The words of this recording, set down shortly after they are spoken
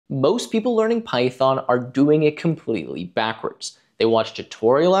Most people learning Python are doing it completely backwards. They watch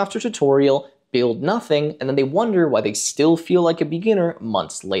tutorial after tutorial, build nothing, and then they wonder why they still feel like a beginner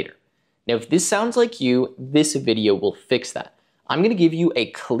months later. Now, if this sounds like you, this video will fix that. I'm going to give you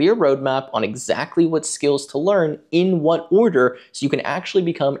a clear roadmap on exactly what skills to learn in what order so you can actually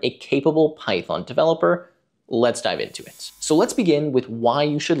become a capable Python developer. Let's dive into it. So let's begin with why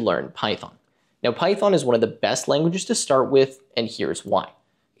you should learn Python. Now, Python is one of the best languages to start with, and here's why.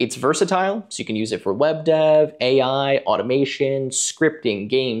 It's versatile, so you can use it for web dev, AI, automation, scripting,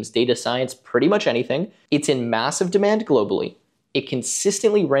 games, data science, pretty much anything. It's in massive demand globally. It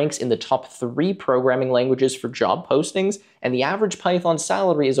consistently ranks in the top 3 programming languages for job postings, and the average Python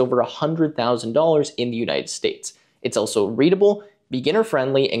salary is over $100,000 in the United States. It's also readable,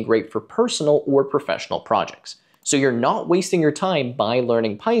 beginner-friendly, and great for personal or professional projects. So you're not wasting your time by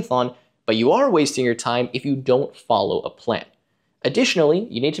learning Python, but you are wasting your time if you don't follow a plan. Additionally,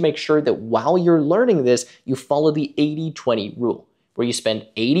 you need to make sure that while you're learning this, you follow the 80-20 rule, where you spend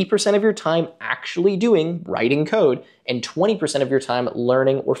 80% of your time actually writing code, and 20% of your time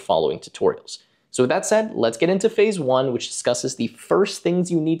learning or following tutorials. So with that said, let's get into phase 1, which discusses the first things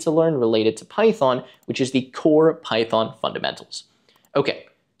you need to learn related to Python, which is the core Python fundamentals. Okay,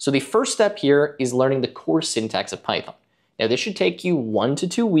 so the first step here is learning the core syntax of Python. Now this should take you 1 to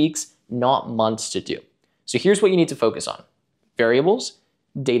 2 weeks, not months to do. So here's what you need to focus on: variables,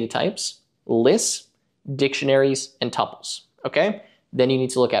 data types, lists, dictionaries, and tuples, okay? Then you need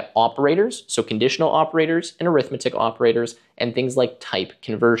to look at operators, so conditional operators and arithmetic operators, and things like type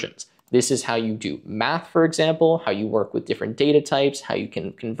conversions. This is how you do math, for example, how you work with different data types, how you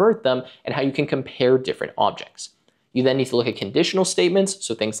can convert them, and how you can compare different objects. You then need to look at conditional statements,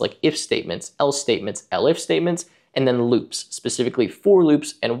 so things like if statements, else statements, elif statements, and then loops, specifically for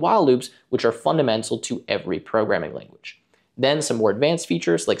loops and while loops, which are fundamental to every programming language. Then some more advanced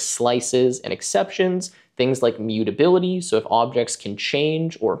features like slices and exceptions, things like mutability, so if objects can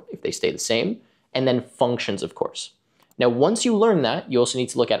change or if they stay the same, and then functions, of course. Now, once you learn that, you also need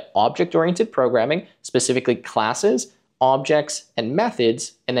to look at object-oriented programming, specifically classes, objects, and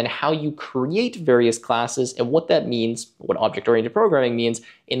methods, and then how you create various classes and what that means, what object-oriented programming means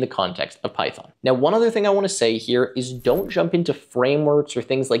in the context of Python. Now, one other thing I want to say here is don't jump into frameworks or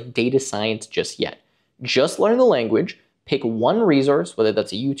things like data science just yet. Just learn the language, pick one resource, whether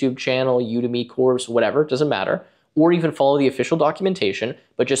that's a YouTube channel, Udemy course, whatever, it doesn't matter, or even follow the official documentation,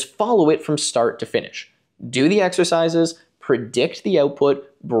 but just follow it from start to finish. Do the exercises, predict the output,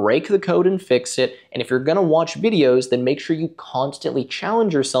 break the code and fix it, and if you're gonna watch videos, then make sure you constantly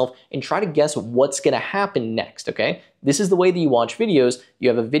challenge yourself and try to guess what's gonna happen next, okay? This is the way that you watch videos. You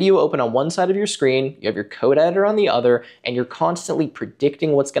have a video open on one side of your screen, you have your code editor on the other, and you're constantly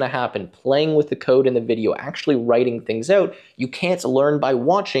predicting what's gonna happen, playing with the code in the video, actually writing things out. You can't learn by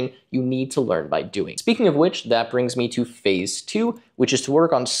watching, you need to learn by doing. Speaking of which, that brings me to phase 2, which is to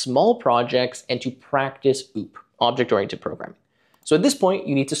work on small projects and to practice OOP, object-oriented programming. So at this point,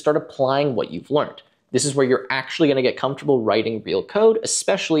 you need to start applying what you've learned. This is where you're actually gonna get comfortable writing real code,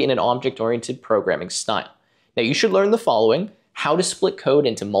 especially in an object-oriented programming style. Now you should learn the following: how to split code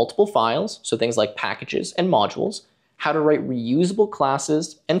into multiple files, so things like packages and modules, how to write reusable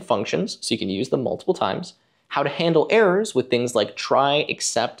classes and functions, so you can use them multiple times, how to handle errors with things like try,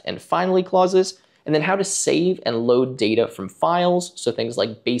 except, and finally clauses, and then how to save and load data from files, so things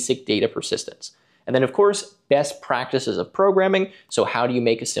like basic data persistence. And then of course, best practices of programming. So how do you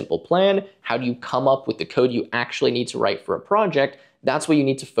make a simple plan? How do you come up with the code you actually need to write for a project? That's what you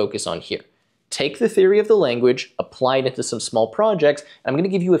need to focus on here. Take the theory of the language, apply it into some small projects, and I'm gonna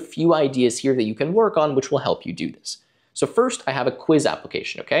give you a few ideas here that you can work on which will help you do this. So first, I have a quiz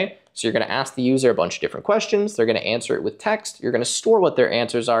application, okay? So you're gonna ask the user a bunch of different questions, they're gonna answer it with text, you're gonna store what their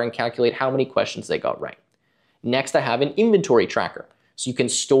answers are and calculate how many questions they got right. Next, I have an inventory tracker. So you can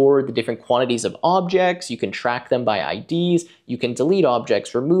store the different quantities of objects, you can track them by IDs, you can delete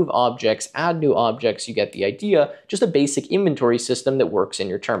objects, remove objects, add new objects, you get the idea, just a basic inventory system that works in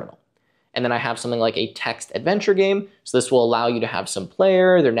your terminal. And then I have something like a text adventure game. So this will allow you to have some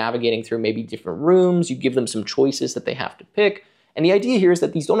player, they're navigating through maybe different rooms, you give them some choices that they have to pick. And the idea here is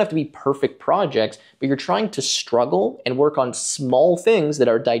that these don't have to be perfect projects, but you're trying to struggle and work on small things that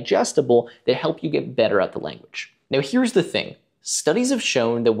are digestible that help you get better at the language. Now here's the thing. Studies have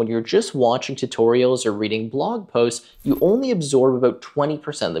shown that when you're just watching tutorials or reading blog posts, you only absorb about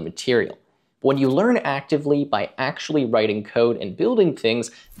 20% of the material. When you learn actively by actually writing code and building things,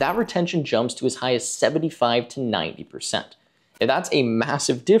 that retention jumps to as high as 75 to 90%. And that's a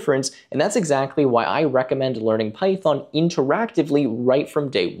massive difference, and that's exactly why I recommend learning Python interactively right from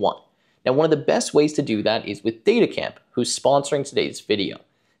day one. Now, one of the best ways to do that is with DataCamp, who's sponsoring today's video.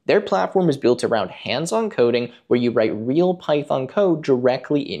 Their platform is built around hands-on coding where you write real Python code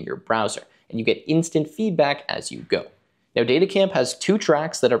directly in your browser, and you get instant feedback as you go. Now, DataCamp has 2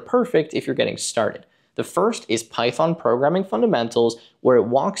 tracks that are perfect if you're getting started. The first is Python Programming Fundamentals, where it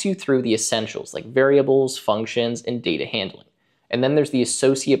walks you through the essentials like variables, functions, and data handling. And then there's the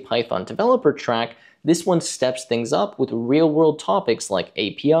Associate Python Developer track. This one steps things up with real-world topics like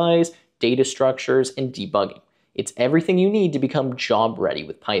APIs, data structures, and debugging. It's everything you need to become job-ready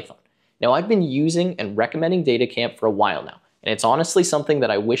with Python. Now, I've been using and recommending DataCamp for a while now, and it's honestly something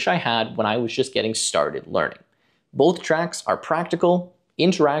that I wish I had when I was just getting started learning. Both tracks are practical,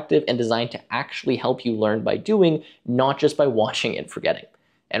 interactive, and designed to actually help you learn by doing, not just by watching and forgetting.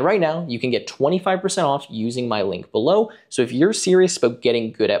 And right now, you can get 25% off using my link below, so if you're serious about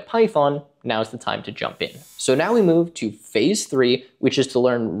getting good at Python, now's the time to jump in. So now we move to phase 3, which is to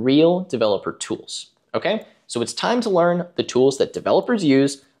learn real developer tools. Okay, so it's time to learn the tools that developers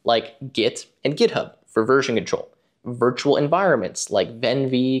use, like Git and GitHub for version control. Virtual environments like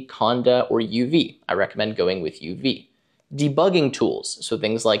Venv, Conda, or UV. I recommend going with UV. Debugging tools, so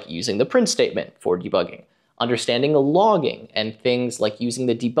things like using the print statement for debugging. Understanding logging, and things like using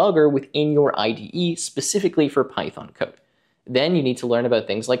the debugger within your IDE specifically for Python code. Then you need to learn about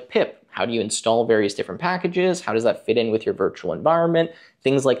things like pip. How do you install various different packages? How does that fit in with your virtual environment?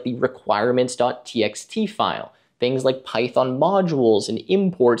 Things like the requirements.txt file. Things like Python modules and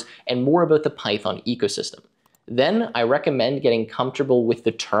imports, and more about the Python ecosystem. Then I recommend getting comfortable with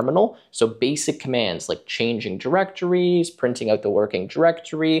the terminal, so basic commands like changing directories, printing out the working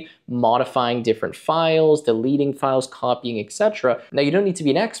directory, modifying different files, deleting files, copying, etc. Now, you don't need to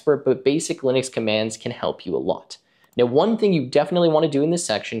be an expert, but basic Linux commands can help you a lot. Now, one thing you definitely want to do in this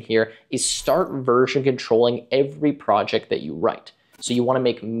section here is start version controlling every project that you write. So you want to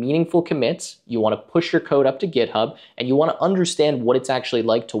make meaningful commits, you want to push your code up to GitHub, and you want to understand what it's actually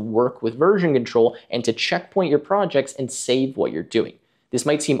like to work with version control and to checkpoint your projects and save what you're doing. This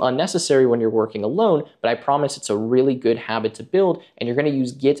might seem unnecessary when you're working alone, but I promise it's a really good habit to build, and you're going to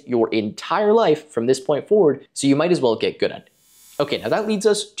use Git your entire life from this point forward, so you might as well get good at it. Okay, now that leads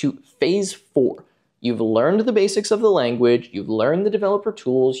us to phase 4. You've learned the basics of the language, you've learned the developer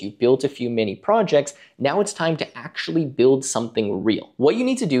tools, you've built a few mini projects. Now it's time to actually build something real. What you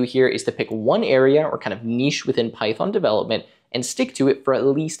need to do here is to pick one area or kind of niche within Python development and stick to it for at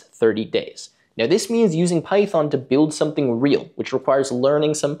least 30 days. Now this means using Python to build something real, which requires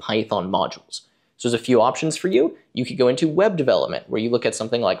learning some Python modules. So there's a few options for you. You could go into web development, where you look at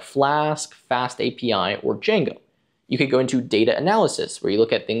something like Flask, FastAPI, or Django. You could go into data analysis, where you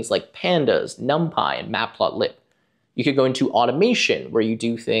look at things like pandas, NumPy, and Matplotlib. You could go into automation, where you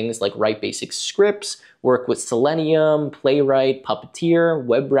do things like write basic scripts, work with Selenium, Playwright, Puppeteer,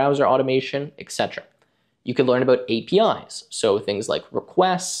 web browser automation, etc. You could learn about APIs, so things like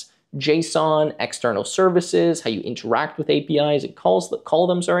requests, JSON, external services, how you interact with APIs and call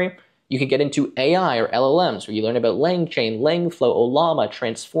them. You could get into AI or LLMs, where you learn about LangChain, LangFlow, Ollama,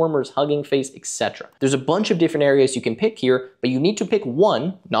 transformers, Hugging Face, etc. There's a bunch of different areas you can pick here, but you need to pick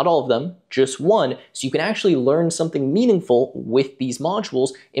one, not all of them, just one, so you can actually learn something meaningful with these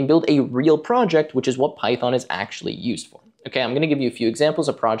modules and build a real project, which is what Python is actually used for. Okay, I'm going to give you a few examples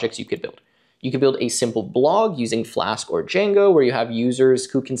of projects you could build. You could build a simple blog using Flask or Django, where you have users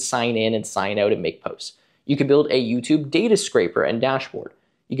who can sign in and sign out and make posts. You could build a YouTube data scraper and dashboard.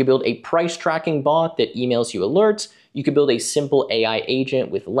 You could build a price tracking bot that emails you alerts. You could build a simple AI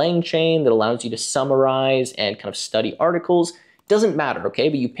agent with LangChain that allows you to summarize and kind of study articles. Doesn't matter, okay?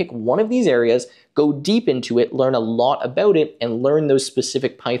 But you pick one of these areas, go deep into it, learn a lot about it, and learn those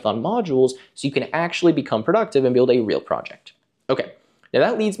specific Python modules so you can actually become productive and build a real project. Okay, now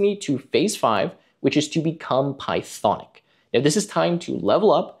that leads me to phase 5, which is to become Pythonic. Now this is time to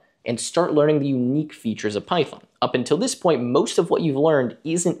level up and start learning the unique features of Python. Up until this point, most of what you've learned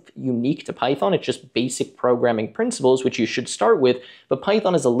isn't unique to Python, it's just basic programming principles, which you should start with, but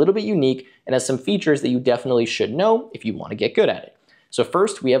Python is a little bit unique and has some features that you definitely should know if you want to get good at it. So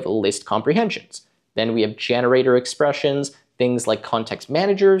first, we have list comprehensions. Then we have generator expressions, things like context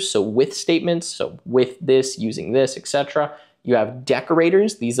managers, so with statements, so with this, using this, etc. You have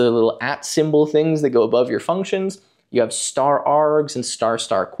decorators, these are the little @ symbol things that go above your functions. You have star args and star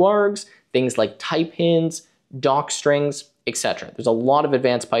kwargs, things like type hints, doc strings, etc. There's a lot of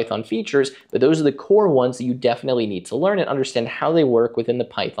advanced Python features, but those are the core ones that you definitely need to learn and understand how they work within the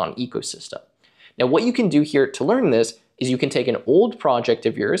Python ecosystem. Now, what you can do here to learn this is you can take an old project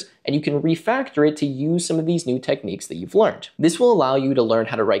of yours and you can refactor it to use some of these new techniques that you've learned. This will allow you to learn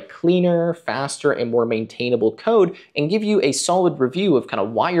how to write cleaner, faster, and more maintainable code and give you a solid review of kind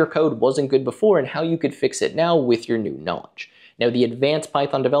of why your code wasn't good before and how you could fix it now with your new knowledge. Now, the advanced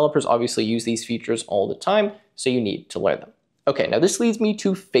Python developers obviously use these features all the time, so you need to learn them. Okay, now this leads me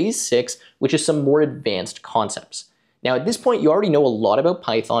to phase 6, which is some more advanced concepts. Now, at this point, you already know a lot about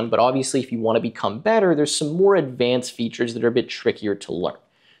Python, but obviously if you want to become better, there's some more advanced features that are a bit trickier to learn.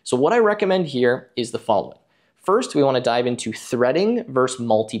 So what I recommend here is the following. First, we want to dive into threading versus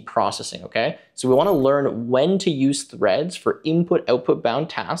multiprocessing, okay? So we want to learn when to use threads for input-output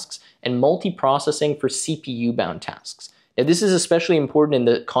bound tasks and multiprocessing for CPU-bound tasks. Now, this is especially important in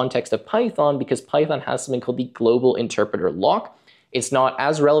the context of Python because Python has something called the global interpreter lock. It's not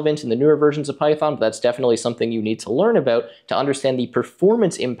as relevant in the newer versions of Python, but that's definitely something you need to learn about to understand the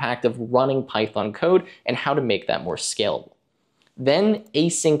performance impact of running Python code and how to make that more scalable. Then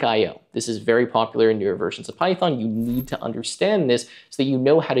async IO. This is very popular in newer versions of Python. You need to understand this so that you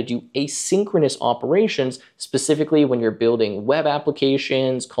know how to do asynchronous operations, specifically when you're building web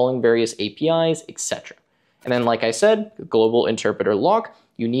applications, calling various APIs, etc. And then, like I said, global interpreter lock.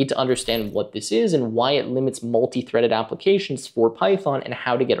 You need to understand what this is and why it limits multi-threaded applications for Python and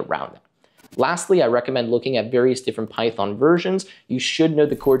how to get around that. Lastly, I recommend looking at various different Python versions. You should know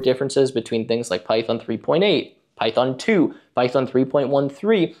the core differences between things like Python 3.8, Python 2, Python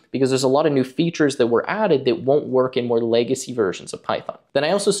 3.13, because there's a lot of new features that were added that won't work in more legacy versions of Python. Then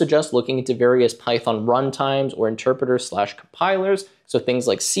I also suggest looking into various Python runtimes or interpreters/compilers, so things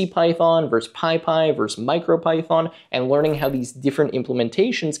like CPython versus PyPy versus MicroPython, and learning how these different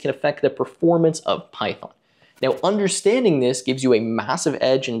implementations can affect the performance of Python. Now, understanding this gives you a massive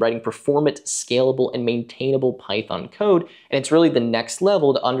edge in writing performant, scalable, and maintainable Python code, and it's really the next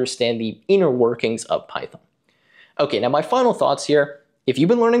level to understand the inner workings of Python. Okay, now my final thoughts here. If you've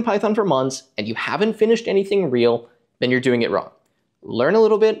been learning Python for months and you haven't finished anything real, then you're doing it wrong. Learn a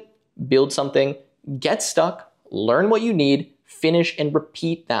little bit, build something, get stuck, learn what you need, finish, and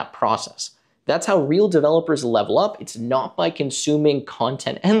repeat that process. That's how real developers level up. It's not by consuming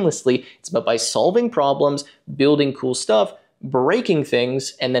content endlessly. It's about by solving problems, building cool stuff, breaking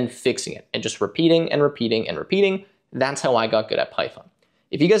things, and then fixing it, and just repeating and repeating and repeating. That's how I got good at Python.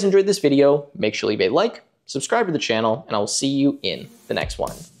 If you guys enjoyed this video, make sure to leave a like, subscribe to the channel, and I will see you in the next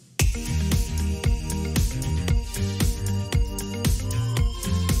one.